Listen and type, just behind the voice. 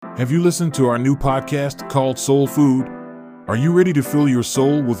Have you listened to our new podcast called Soul Food? Are you ready to fill your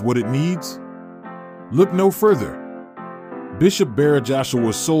soul with what it needs? Look no further. Bishop Bara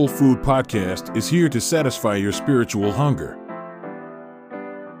Joshua's Soul Food podcast is here to satisfy your spiritual hunger.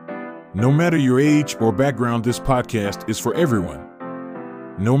 No matter your age or background, this podcast is for everyone.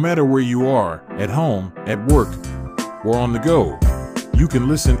 No matter where you are, at home, at work, or on the go, you can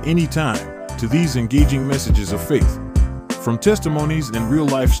listen anytime to these engaging messages of faith. From testimonies and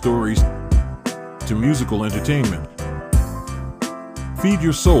real-life stories to musical entertainment. Feed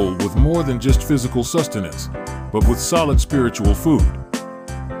your soul with more than just physical sustenance, but with solid spiritual food.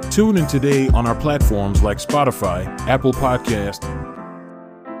 Tune in today on our platforms like Spotify, Apple Podcasts,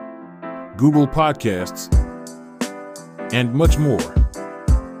 Google Podcasts, and much more.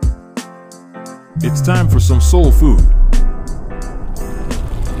 It's time for some soul food.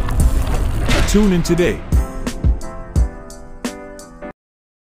 Tune in today.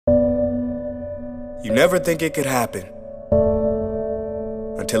 You never think it could happen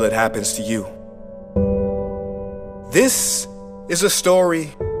until it happens to you. This is a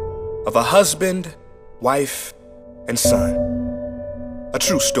story of a husband, wife, and son. A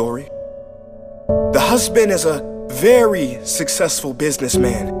true story. The husband is a very successful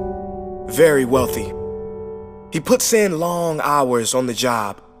businessman, very wealthy. He puts in long hours on the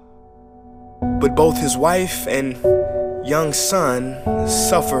job, but both his wife and young son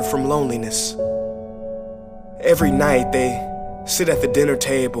suffer from loneliness. Every night they sit at the dinner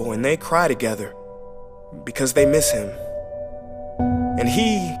table and they cry together because they miss him. And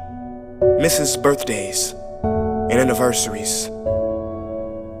he misses birthdays and anniversaries.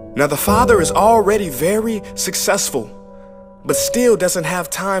 Now the father is already very successful, but still doesn't have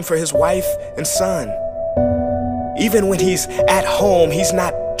time for his wife and son. Even when he's at home, he's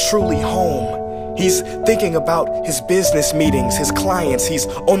not truly home. He's thinking about his business meetings, his clients. He's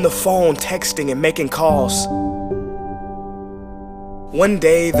on the phone texting and making calls. One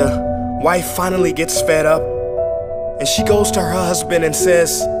day, the wife finally gets fed up, and she goes to her husband and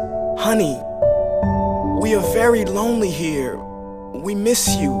says, "Honey, we are very lonely here. We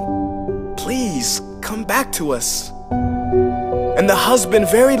miss you. Please, come back to us." And the husband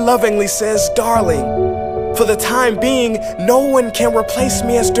very lovingly says, "Darling, for the time being, no one can replace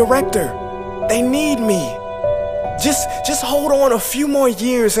me as director. They need me. Just hold on a few more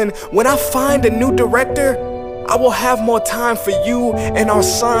years, and when I find a new director, I will have more time for you and our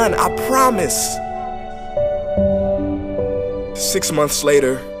son, I promise." 6 months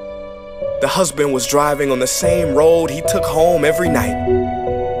later, the husband was driving on the same road he took home every night.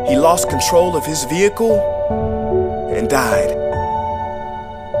 He lost control of his vehicle and died.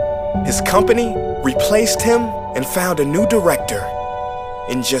 His company replaced him and found a new director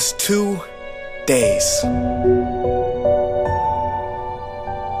in just 2 days.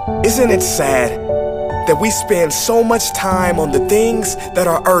 Isn't it sad that we spend so much time on the things that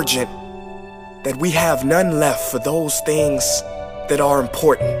are urgent that we have none left for those things that are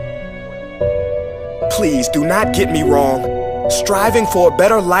important? Please do not get me wrong. Striving for a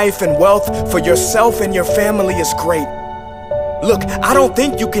better life and wealth for yourself and your family is great. Look, I don't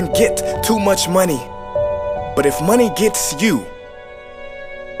think you can get too much money, but if money gets you,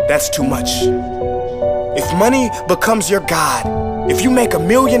 that's too much. If money becomes your God, if you make $1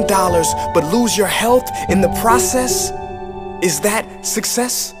 million but lose your health in the process, is that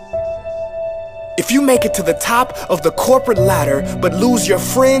success? If you make it to the top of the corporate ladder but lose your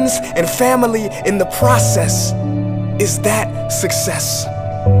friends and family in the process, is that success?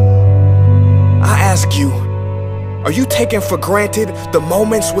 I ask you, are you taking for granted the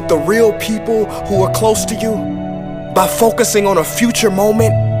moments with the real people who are close to you by focusing on a future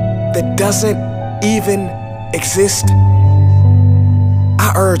moment that doesn't even exist?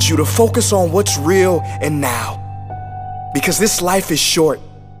 I urge you to focus on what's real and now, because this life is short.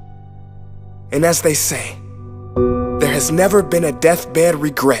 And as they say, there has never been a deathbed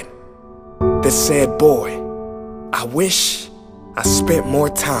regret that said, "Boy, I wish I spent more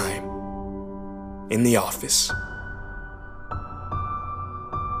time in the office."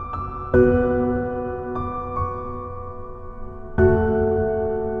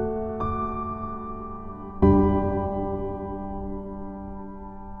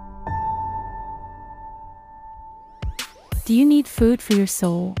 Do you need food for your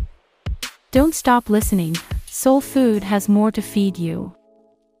soul? Don't stop listening. Soul Food has more to feed you.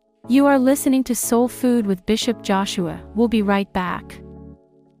 You are listening to Soul Food with Bishop Joshua. We'll be right back.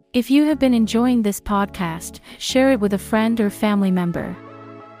 If you have been enjoying this podcast, share it with a friend or family member.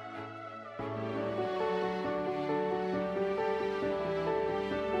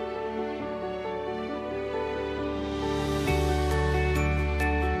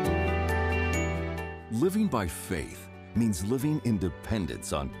 Living by faith means living in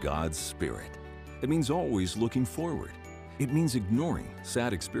dependence on God's Spirit. It means always looking forward. It means ignoring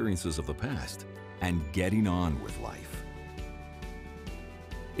sad experiences of the past and getting on with life.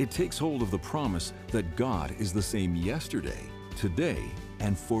 It takes hold of the promise that God is the same yesterday, today,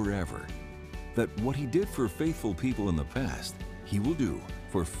 and forever. That what He did for faithful people in the past, He will do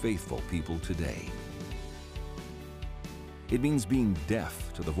for faithful people today. It means being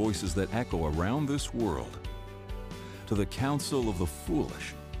deaf to the voices that echo around this world, to the counsel of the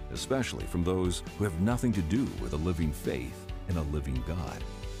foolish, especially from those who have nothing to do with a living faith in a living God.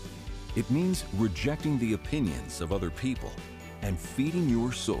 It means rejecting the opinions of other people and feeding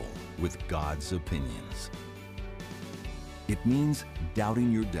your soul with God's opinions. It means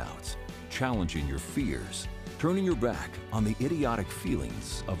doubting your doubts, challenging your fears, turning your back on the idiotic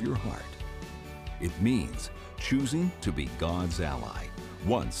feelings of your heart. It means choosing to be God's ally,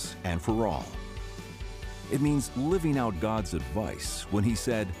 once and for all. It means living out God's advice when He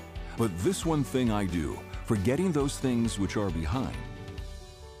said, "But this one thing I do, forgetting those things which are behind,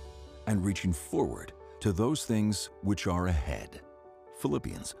 and reaching forward to those things which are ahead."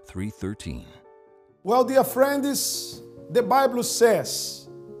 Philippians 3:13. Well, dear friends, the Bible says,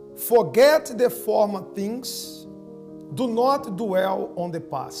 "Forget the former things, do not dwell on the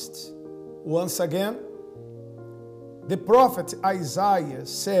past." Once again, the prophet Isaiah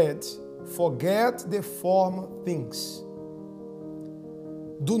said, "Forget the former things.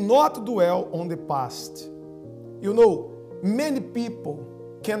 Do not dwell on the past." You know, many people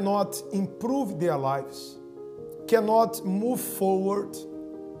cannot improve their lives, cannot move forward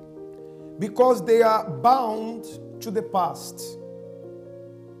because they are bound to the past.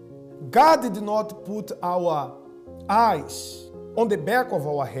 God did not put our eyes on the back of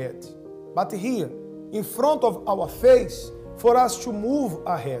our head, but here, in front of our face, for us to move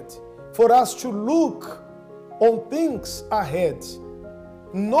ahead, for us to look on things ahead,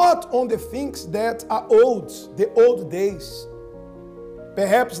 not on the things that are old, the old days.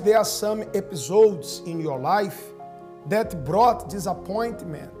 Perhaps there are some episodes in your life that brought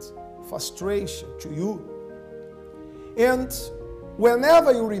disappointment, frustration to you. And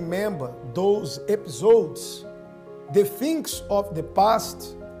whenever you remember those episodes, the things of the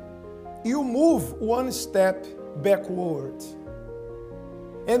past, you move one step backward.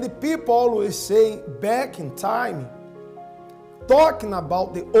 And the people always say, back in time, talking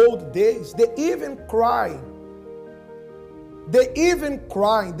about the old days, they even cry.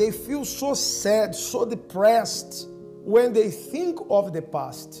 They feel so sad, so depressed when they think of the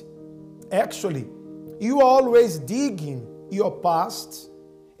past. Actually, you are always digging your past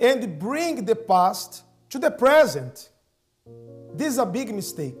and bring the past to the present. This is a big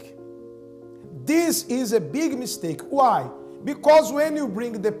mistake. This is a big mistake. Why? Because when you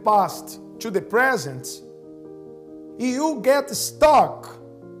bring the past to the present, you get stuck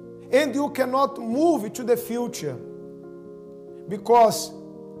and you cannot move to the future. Because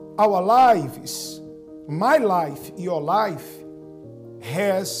our lives, my life, your life,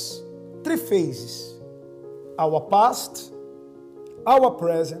 has three phases: our past, our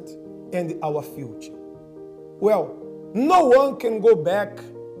present, and our future. Well, no one can go back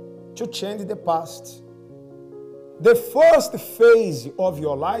to change the past. The first phase of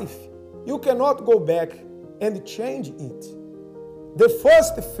your life, you cannot go back and change it. The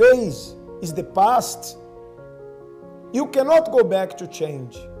first phase is the past. You cannot go back to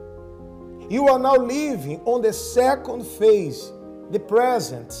change. You are now living on the second phase, the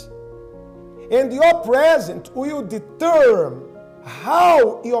present. And your present will determine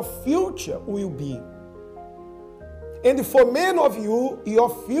how your future will be. And for many of you, your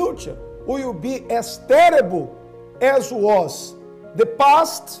future will be as terrible as was the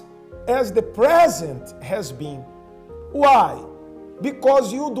past, as the present has been. Why?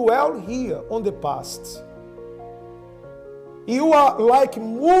 Because you dwell here on the past. You are like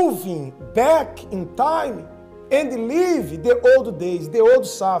moving back in time and live the old days, the old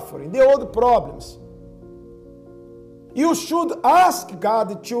suffering, the old problems. You should ask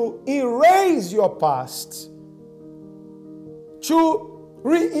God to erase your past, to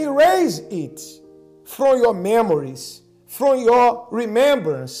re-erase it from your memories, from your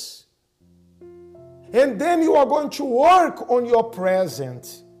remembrance. And then you are going to work on your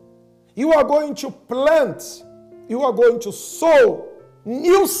present. You are going to plant, you are going to sow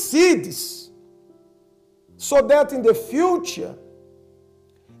new seeds so that in the future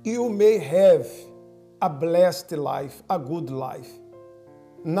you may have a blessed life, a good life.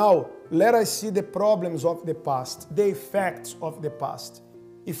 Now, let us see the problems of the past, the effects of the past.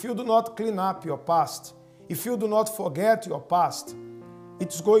 If you do not clean up your past, if you do not forget your past,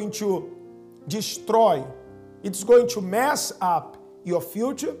 it's going to destroy. It's going to mess up your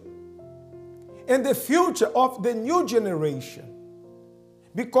future and the future of the new generation.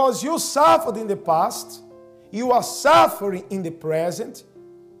 Because you suffered in the past, you are suffering in the present.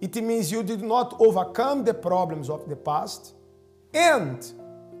 It means you did not overcome the problems of the past. And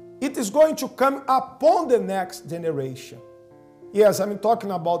it is going to come upon the next generation. Yes, I'm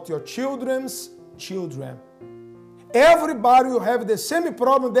talking about your children's children. Everybody will have the same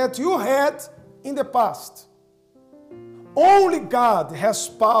problem that you had in the past. Only God has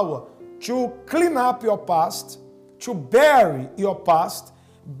power to clean up your past, to bury your past,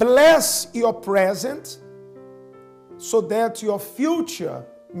 bless your present, so that your future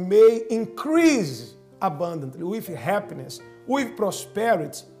may increase abundantly with happiness, with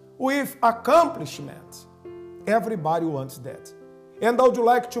prosperity, with accomplishment. Everybody wants that. And I would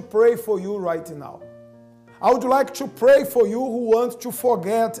like to pray for you right now. I would like to pray for you who want to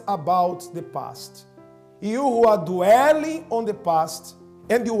forget about the past. You who are dwelling on the past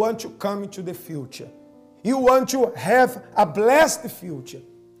and you want to come into the future. You want to have a blessed future.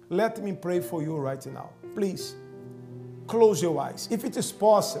 Let me pray for you right now. Please, close your eyes. If it is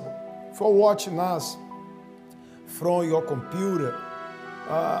possible, for watching us from your computer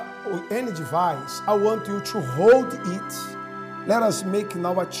or any device, I want you to hold it. Let us make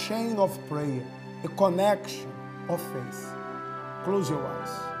now a chain of prayer, a connection of faith. Close your eyes.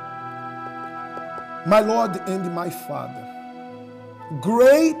 My Lord and my Father,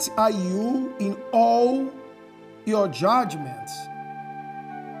 great are you in all your judgments.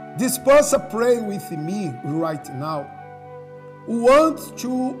 This person praying with me right now wants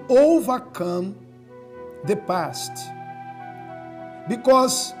to overcome the past.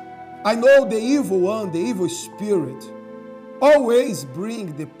 Because I know the evil one, the evil spirit, always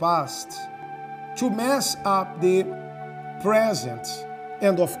bring the past to mess up the present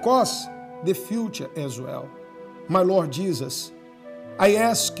and of course the future as well. My Lord Jesus, I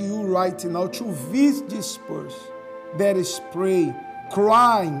ask you right now to visit this person that is praying,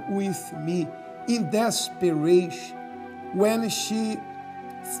 crying with me in desperation when she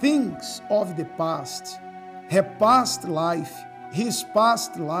thinks of the past, her past life, his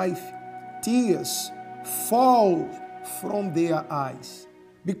past life. Tears fall from their eyes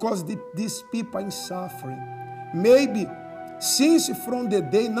because these people are in suffering. Maybe since from the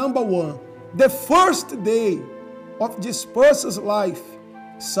day number one, the first day of this person's life,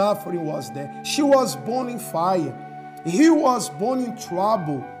 suffering was there. She was born in fire. He was born in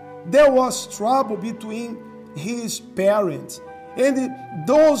trouble. There was trouble between his parents. And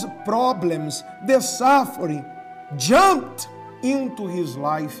those problems, the suffering, jumped into his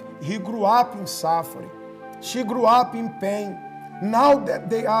life. He grew up in suffering. She grew up in pain. Now that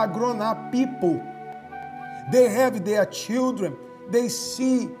they are grown-up people, they have their children, they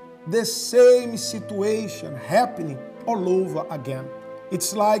see the same situation happening all over again.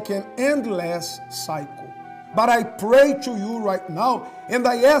 It's like an endless cycle. But I pray to you right now, and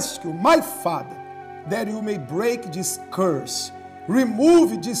I ask you, my Father, that you may break this curse.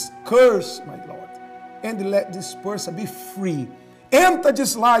 Remove this curse, my Lord, and let this person be free. Enter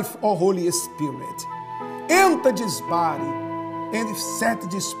this life, O Holy Spirit. Enter this body and set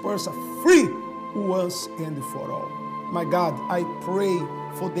this person free once and for all. My God, I pray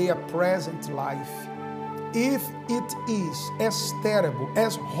for their present life. If it is as terrible,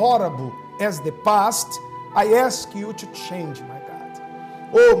 as horrible as the past, I ask you to change, my God.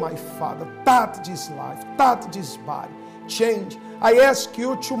 Oh, my Father, touch this life, touch this body, change. I ask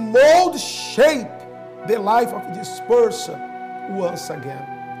you to mold, shape the life of this person once again,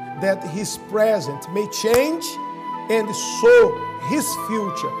 that his present may change and so his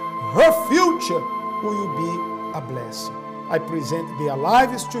future, her future will be a blessing. I present their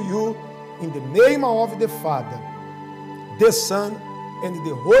lives to you in the name of the Father, the Son, and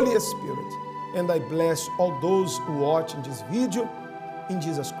the Holy Spirit. And I bless all those who watch this video in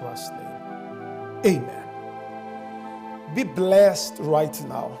Jesus Christ's name. Amen. Be blessed right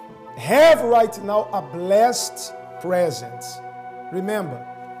now. Have right now a blessed present. Remember,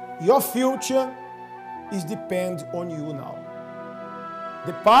 your future is depend on you now.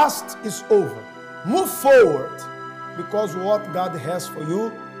 The past is over. Move forward, because what God has for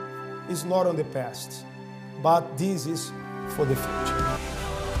you is not on the past, but this is for the future.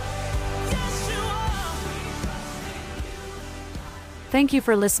 Thank you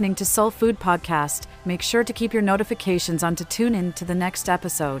for listening to Soul Food Podcast. Make sure to keep your notifications on to tune in to the next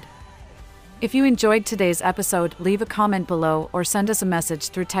episode. If you enjoyed today's episode, leave a comment below or send us a message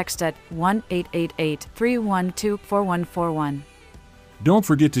through text at 1-888-312-4141. Don't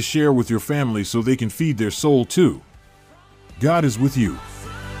forget to share with your family so they can feed their soul too. God is with you.